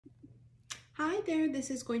Hi there,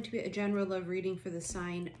 this is going to be a general love reading for the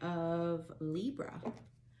sign of Libra.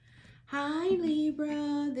 Hi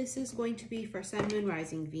Libra, this is going to be for Sun, Moon,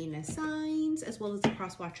 Rising, Venus signs, as well as the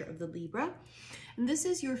cross watcher of the Libra. And this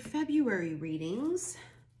is your February readings.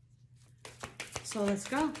 So let's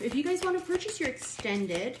go. If you guys want to purchase your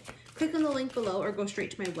extended, click on the link below or go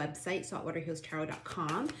straight to my website,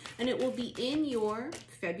 saltwaterhealstarot.com, and it will be in your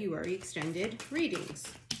February extended readings.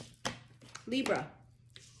 Libra.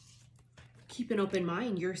 Keep an open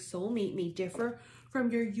mind. Your soulmate may differ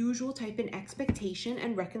from your usual type in expectation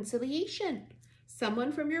and reconciliation.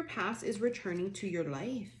 Someone from your past is returning to your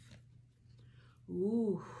life.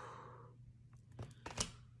 Ooh.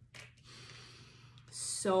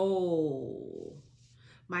 Soul.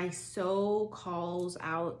 My soul calls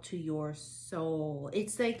out to your soul.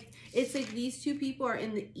 It's like these two people are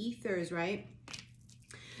in the ethers, right?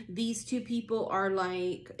 These two people are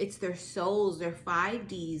like, it's their souls, their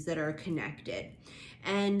 5Ds that are connected.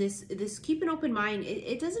 And this keep an open mind.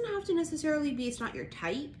 It doesn't have to necessarily be, it's not your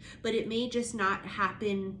type, but it may just not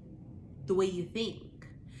happen the way you think.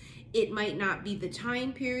 It might not be the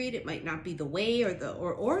time period. It might not be the way or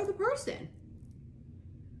the person.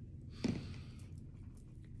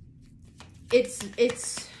 It's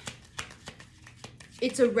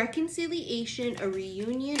a reconciliation, a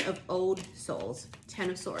reunion of old souls. 10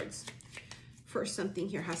 of Swords. First, something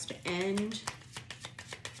here has to end.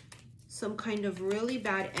 Some kind of really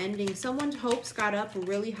bad ending. Someone's hopes got up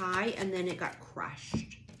really high and then it got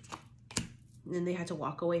crushed. And then they had to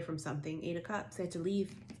walk away from something. 8 of Cups. They had to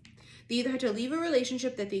leave. They either had to leave a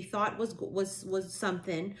relationship that they thought was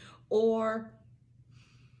something, or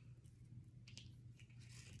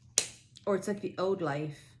it's like the old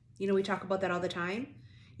life. You know, we talk about that all the time.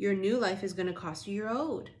 Your new life is going to cost you your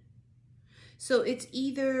old. So it's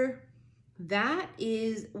either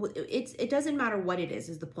it doesn't matter what it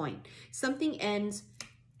is the point. Something ends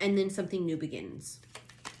and then something new begins.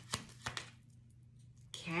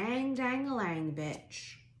 Kang dang-a-lang,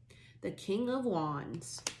 bitch. The King of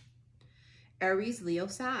Wands. Aries, Leo,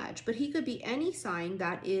 Sag. But he could be any sign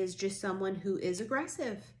that is just someone who is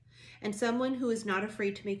aggressive and someone who is not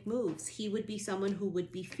afraid to make moves. He would be someone who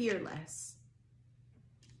would be fearless.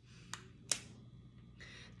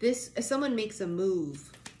 If someone makes a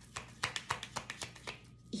move,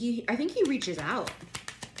 I think he reaches out.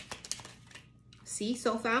 See,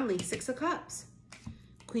 soul family, 6 of Cups.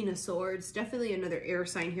 Queen of Swords, definitely another air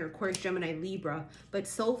sign here, Aquarius, Gemini, Libra, but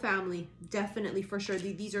soul family, definitely for sure.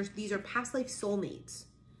 These are past life soulmates.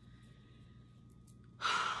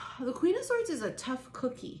 The Queen of Swords is a tough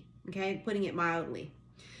cookie, okay, putting it mildly.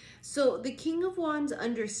 So the King of Wands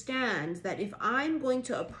understands that if I'm going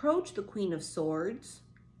to approach the Queen of Swords,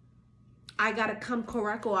 I gotta come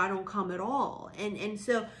correct or I don't come at all. And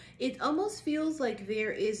so it almost feels like there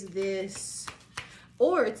is this,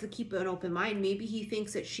 or it's to keep an open mind. Maybe he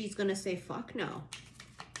thinks that she's gonna say, fuck no.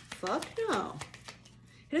 Fuck no.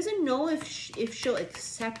 He doesn't know if she'll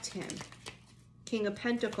accept him. King of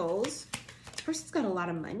Pentacles. This person's got a lot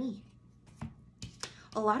of money.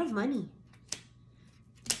 A lot of money.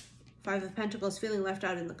 5 of Pentacles, feeling left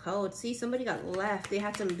out in the cold. See, somebody got left. They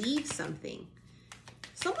had to leave something.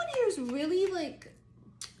 Someone here is really like,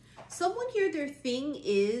 someone here, their thing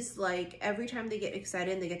is like every time they get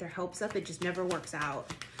excited and they get their hopes up, it just never works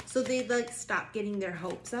out. So they like stop getting their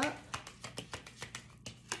hopes up.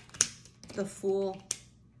 The Fool.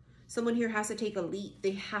 Someone here has to take a leap.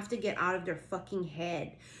 They have to get out of their fucking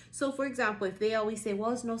head. So for example, if they always say,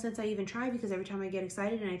 well, it's no sense I even try because every time I get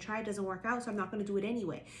excited and I try, it doesn't work out, so I'm not going to do it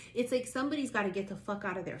anyway. It's like somebody's got to get the fuck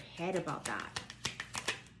out of their head about that.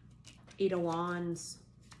 8 of Wands.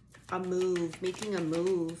 A move, making a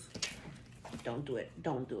move. Don't do it.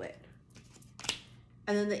 Don't do it.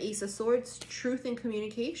 And then the Ace of Swords, truth and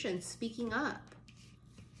communication, speaking up.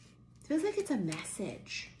 Feels like it's a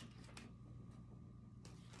message.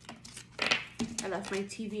 I left my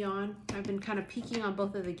TV on. I've been kind of peeking on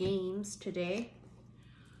both of the games today.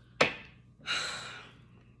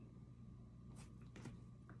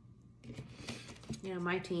 You know,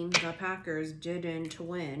 my team, the Packers, didn't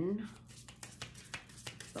win.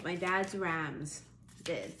 But my dad's Rams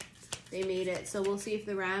did. They made it. So we'll see if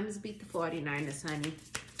the Rams beat the 49ers, honey.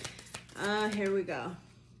 Here we go.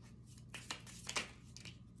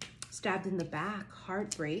 Stabbed in the back,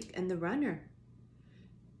 heartbreak, and the Runner.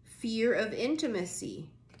 Fear of intimacy.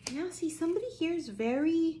 Yeah, see, somebody here is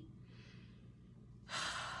very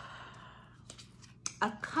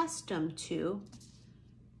accustomed to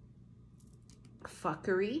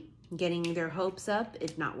fuckery, getting their hopes up,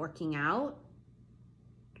 it not working out.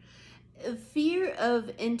 Fear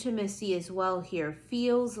of intimacy as well here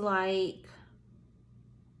feels like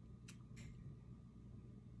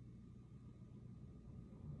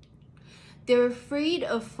They're afraid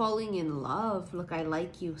of falling in love. Look, I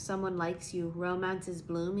like you. Someone likes you. Romance is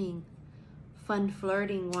blooming. Fun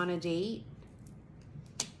flirting. Want a date?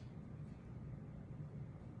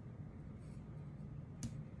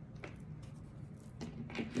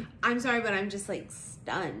 I'm sorry, but I'm just like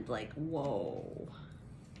stunned. Like, whoa.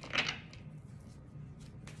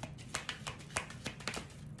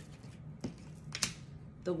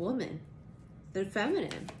 The woman. The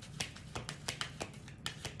feminine.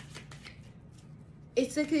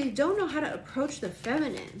 It's like they don't know how to approach the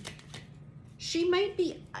feminine. She might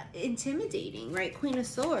be intimidating, right? Queen of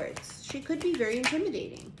Swords. She could be very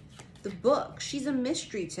intimidating. The Book. She's a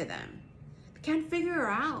mystery to them. They can't figure her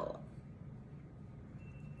out.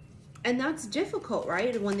 And that's difficult,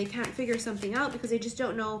 right? When they can't figure something out because they just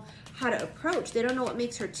don't know how to approach. They don't know what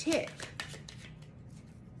makes her tick.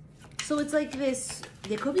 So it's like this,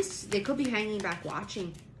 they could be hanging back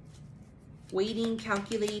watching, waiting,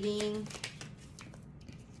 calculating.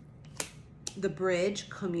 The Bridge,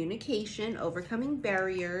 communication, overcoming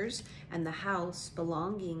barriers, and the House,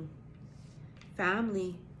 belonging,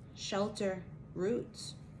 family, shelter,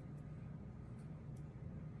 roots.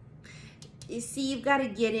 You see, you've got to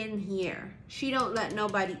get in here. She don't let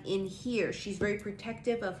nobody in here. She's very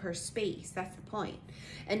protective of her space. That's the point.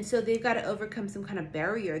 And so they've got to overcome some kind of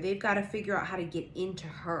barrier. They've got to figure out how to get into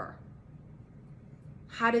her.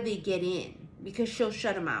 How do they get in? Because she'll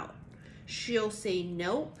shut them out. She'll say,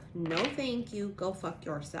 nope, no thank you, go fuck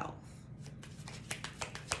yourself.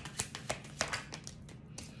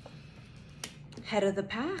 Head of the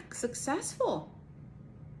pack, successful.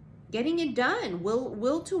 Getting it done,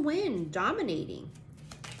 will to win, dominating.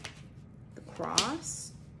 The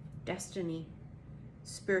Cross, destiny,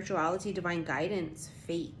 spirituality, divine guidance,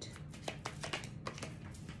 fate.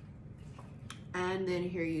 And then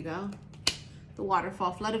here you go. The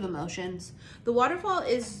Waterfall, flood of emotions. The Waterfall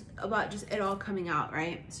is about just it all coming out,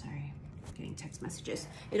 right? Sorry, getting text messages.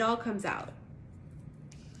 It all comes out.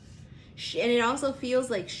 And it also feels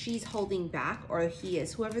like she's holding back, or he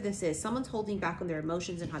is, whoever this is, someone's holding back on their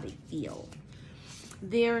emotions and how they feel.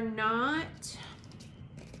 They're not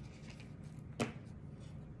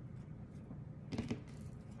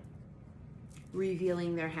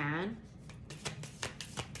revealing their hand.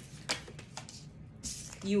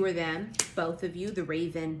 You or them, both of you, the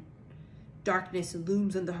Raven. Darkness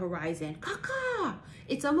looms on the horizon. Caca!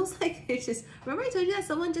 It's almost like it's just, remember I told you that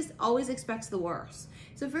someone just always expects the worst.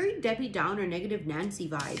 It's a very Debbie Downer, negative Nancy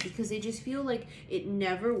vibe because they just feel like it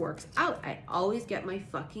never works out. I always get my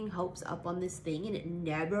fucking hopes up on this thing and it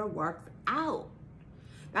never works out.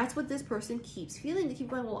 That's what this person keeps feeling. They keep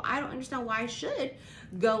going, well, I don't understand why I should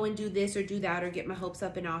go and do this or do that or get my hopes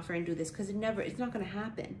up and offer and do this because it's not going to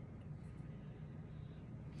happen.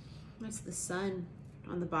 That's the Sun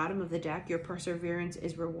on the bottom of the deck. Your perseverance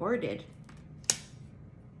is rewarded.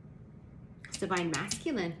 It's divine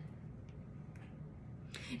masculine.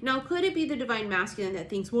 Now, could it be the divine masculine that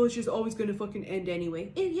thinks, well, it's just always going to fucking end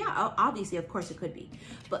anyway? Yeah, obviously, of course it could be.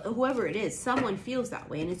 But whoever it is, someone feels that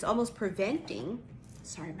way. And it's almost preventing.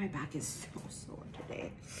 Sorry, my back is so sore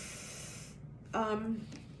today.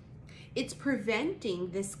 It's preventing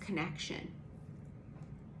this connection.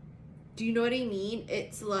 Do you know what I mean?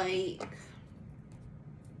 It's like,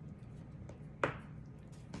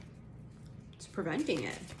 it's preventing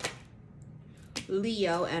it.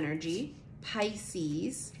 Leo energy,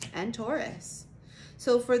 Pisces, and Taurus.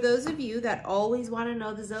 So for those of you that always want to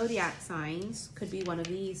know the zodiac signs, could be one of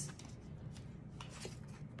these.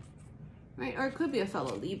 Right? Or it could be a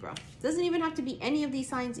fellow Libra. Doesn't even have to be any of these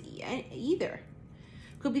signs either.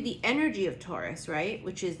 Could be the energy of Taurus, right?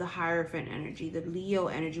 Which is the Hierophant energy, the Leo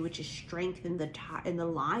energy, which is strength in the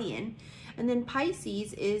lion. And then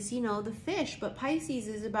Pisces is, you know, the fish. But Pisces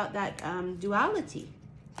is about that duality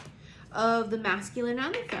of the masculine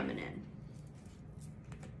and the feminine.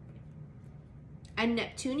 And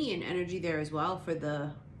Neptunian energy there as well for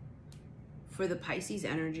the Pisces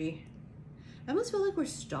energy. I almost feel like we're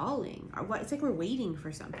stalling. Or what? It's like we're waiting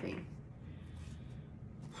for something.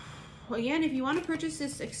 Well, again, if you want to purchase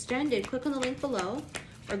this extended, click on the link below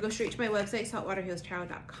or go straight to my website,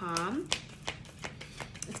 saltwaterhealstarot.com.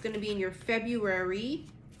 It's going to be in your February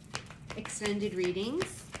extended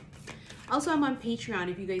readings. Also, I'm on Patreon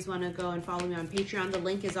if you guys want to go and follow me on Patreon. The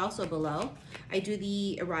link is also below. I do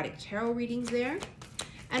the erotic tarot readings there.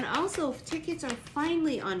 And also, tickets are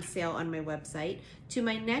finally on sale on my website to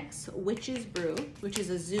my next Witch's Brew, which is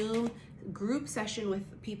a Zoom group session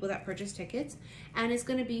with people that purchase tickets, and it's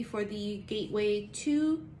going to be for the Gateway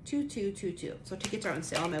 22222. So tickets are on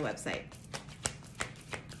sale on my website.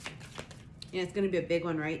 Yeah, it's going to be a big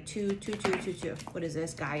one, right? 22222. What is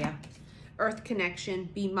this? Gaia. earth connection,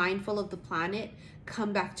 be mindful of the planet,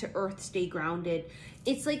 come back to earth, stay grounded.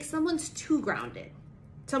 It's like someone's too grounded.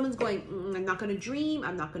 Someone's going, I'm not going to dream.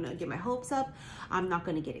 I'm not going to get my hopes up. I'm not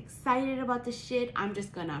going to get excited about this shit. I'm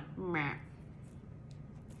just going to meh.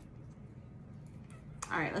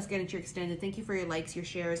 All right, let's get into your extended. Thank you for your likes, your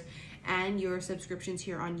shares, and your subscriptions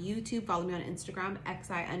here on YouTube. Follow me on Instagram,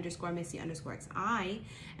 xi_missy_xi.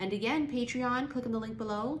 And again, Patreon, click on the link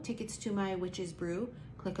below. Tickets to my Witch's Brew,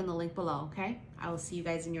 click on the link below, okay? I will see you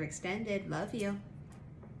guys in your extended. Love you.